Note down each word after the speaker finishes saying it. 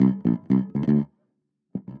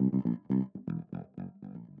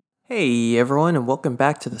Hey everyone, and welcome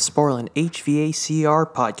back to the Sporlan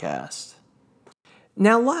HVACR podcast.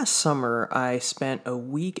 Now, last summer, I spent a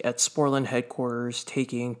week at Sporlan headquarters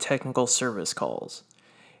taking technical service calls.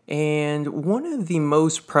 And one of the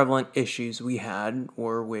most prevalent issues we had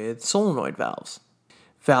were with solenoid valves.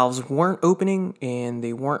 Valves weren't opening and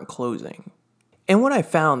they weren't closing. And what I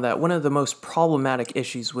found that one of the most problematic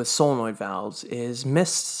issues with solenoid valves is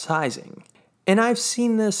missizing. And I've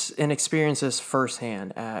seen this and experienced this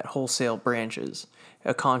firsthand at wholesale branches.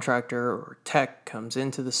 A contractor or tech comes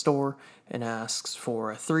into the store and asks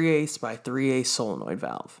for a 3/8 by 3/8 solenoid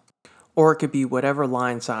valve. Or it could be whatever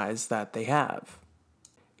line size that they have.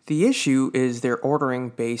 The issue is they're ordering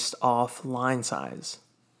based off line size.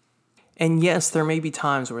 And yes, there may be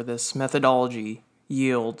times where this methodology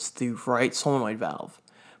yields the right solenoid valve.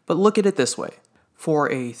 But look at it this way.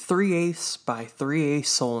 For a 3/8 by 3/8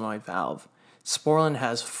 solenoid valve, Sporlan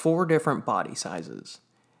has 4 different body sizes.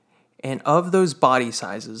 And of those body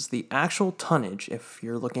sizes, the actual tonnage, if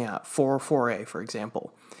you're looking at 404A for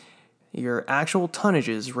example, your actual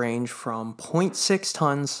tonnages range from 0.6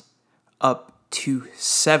 tons up to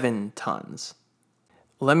 7 tons.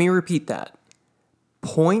 Let me repeat that.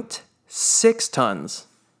 0.6 tons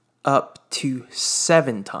up to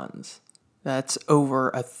 7 tons. That's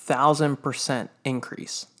over 1,000%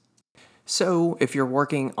 increase. So if you're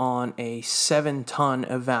working on a 7-ton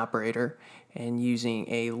evaporator and using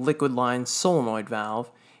a liquid line solenoid valve,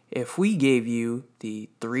 if we gave you the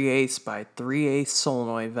 3/8 by 3/8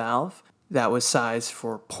 solenoid valve that was sized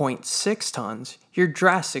for 0.6 tons, you're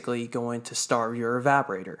drastically going to starve your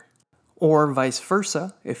evaporator. Or vice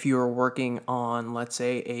versa, if you were working on, let's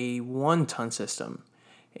say, a 1-ton system,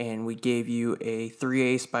 and we gave you a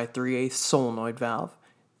 3/8 by 3/8 solenoid valve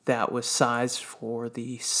that was sized for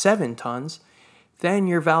the 7 tons, then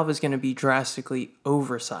your valve is going to be drastically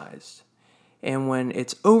oversized. And when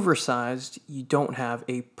it's oversized, you don't have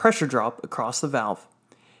a pressure drop across the valve.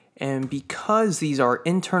 And because these are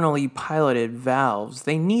internally piloted valves,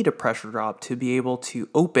 they need a pressure drop to be able to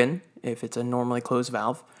open if it's a normally closed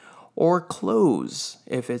valve, or close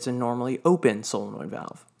if it's a normally open solenoid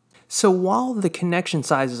valve. So while the connection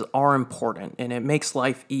sizes are important and it makes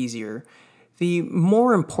life easier, the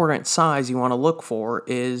more important size you want to look for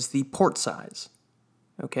is the port size.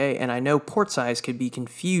 Okay, and I know port size could be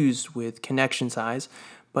confused with connection size,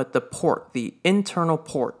 but the port, the internal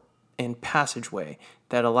port and passageway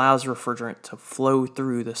that allows refrigerant to flow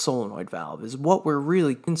through the solenoid valve is what we're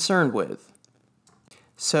really concerned with.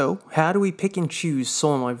 So, how do we pick and choose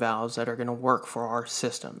solenoid valves that are going to work for our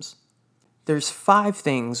systems? There's 5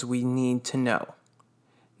 things we need to know.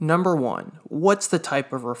 Number 1, what's the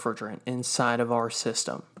type of refrigerant inside of our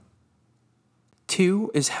system? 2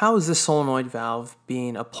 is how is the solenoid valve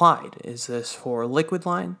being applied? Is this for liquid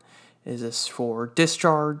line? Is this for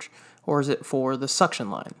discharge? Or is it for the suction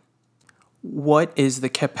line? What is the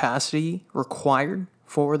capacity required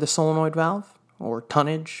for the solenoid valve? Or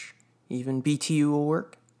tonnage, even BTU will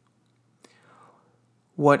work.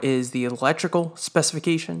 What is the electrical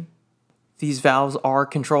specification? These valves are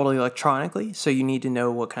controlled electronically, so you need to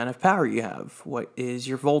know what kind of power you have. What is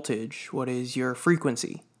your voltage? What is your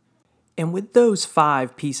frequency? And with those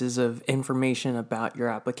 5 pieces of information about your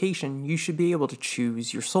application, you should be able to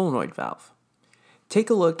choose your solenoid valve. Take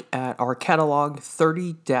a look at our catalog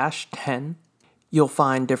 30-10. You'll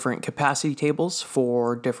find different capacity tables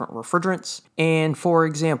for different refrigerants. And for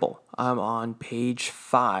example, I'm on page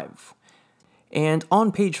 5. And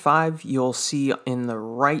on page 5, you'll see in the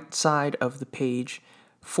right side of the page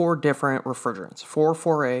 4 different refrigerants,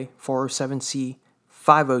 404A, 407C,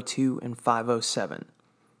 502, and 507.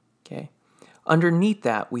 Okay. Underneath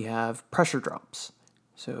that, we have pressure drops.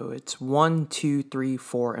 So it's 1, 2, 3,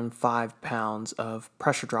 4, and 5 pounds of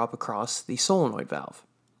pressure drop across the solenoid valve.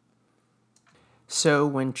 So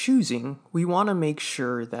when choosing, we want to make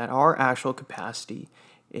sure that our actual capacity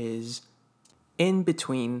is in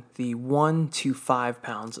between the 1 to 5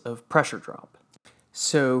 pounds of pressure drop.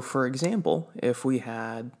 So for example, if we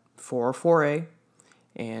had 404A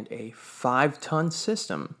and a 5-ton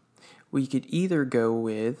system, we could either go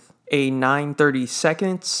with a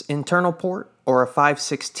 9/32 internal port or a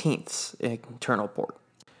 5/16 internal port.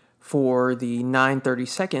 For the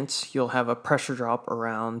 9/32, you'll have a pressure drop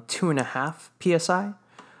around 2.5 psi,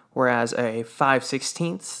 whereas a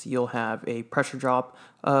 5/16, you'll have a pressure drop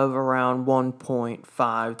of around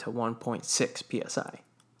 1.5 to 1.6 psi.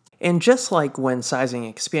 And just like when sizing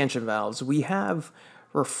expansion valves, we have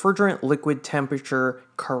refrigerant liquid temperature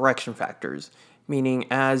correction factors, meaning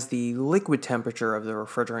as the liquid temperature of the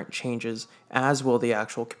refrigerant changes, as will the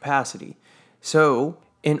actual capacity. So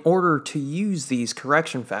In order to use these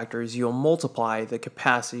correction factors, you'll multiply the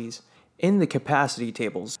capacities in the capacity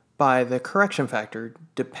tables by the correction factor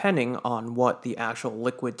depending on what the actual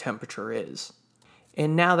liquid temperature is.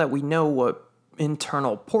 And now that we know what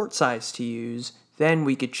internal port size to use, then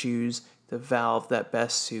we could choose the valve that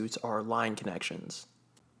best suits our line connections.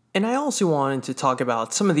 And I also wanted to talk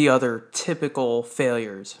about some of the other typical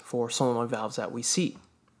failures for solenoid valves that we see.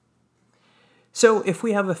 So if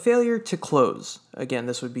we have a failure to close, again,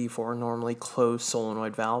 this would be for a normally closed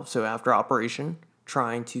solenoid valve. So after operation,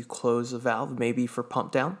 trying to close the valve, maybe for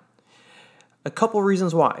pump down. A couple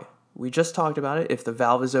reasons why. We just talked about it. If the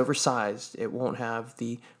valve is oversized, it won't have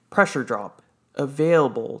the pressure drop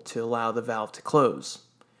available to allow the valve to close.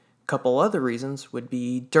 A couple other reasons would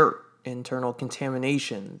be dirt, internal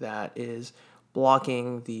contamination that is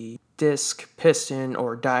blocking the disc, piston,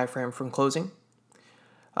 or diaphragm from closing.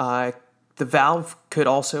 The valve could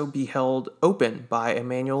also be held open by a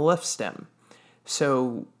manual lift stem.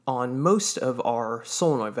 So on most of our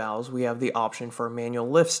solenoid valves, we have the option for a manual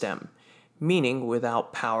lift stem, meaning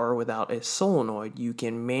without power, without a solenoid, you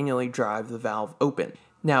can manually drive the valve open.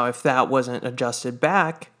 Now, if that wasn't adjusted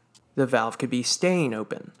back, the valve could be staying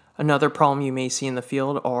open. Another problem you may see in the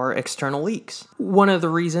field are external leaks. One of the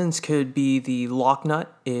reasons could be the lock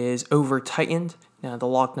nut is over-tightened. Now, the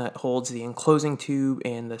lock nut holds the enclosing tube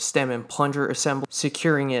and the stem and plunger assembly,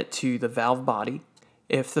 securing it to the valve body.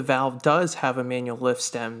 If the valve does have a manual lift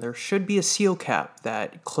stem, there should be a seal cap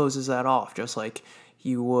that closes that off, just like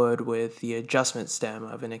you would with the adjustment stem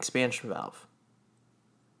of an expansion valve.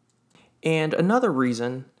 And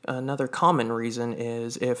another common reason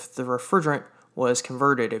is if the refrigerant was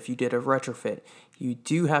converted, if you did a retrofit, you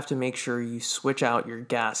do have to make sure you switch out your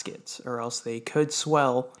gaskets or else they could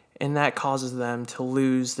swell and that causes them to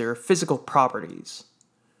lose their physical properties.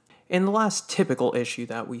 And the last typical issue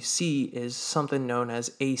that we see is something known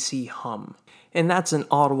as AC hum. And that's an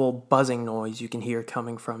audible buzzing noise you can hear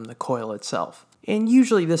coming from the coil itself. And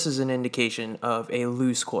usually this is an indication of a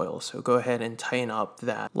loose coil, so go ahead and tighten up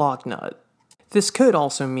that lock nut. This could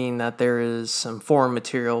also mean that there is some foreign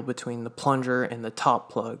material between the plunger and the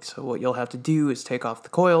top plug. So what you'll have to do is take off the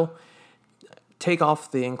coil, take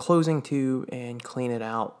off the enclosing tube, and clean it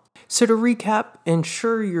out. So to recap,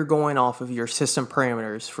 ensure you're going off of your system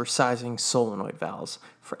parameters for sizing solenoid valves,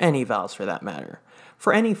 for any valves for that matter.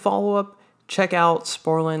 For any follow-up, check out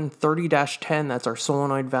Sporlan 30-10, that's our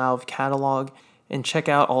solenoid valve catalog, and check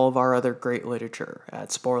out all of our other great literature at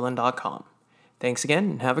sporlan.com. Thanks again,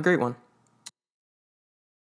 and have a great one.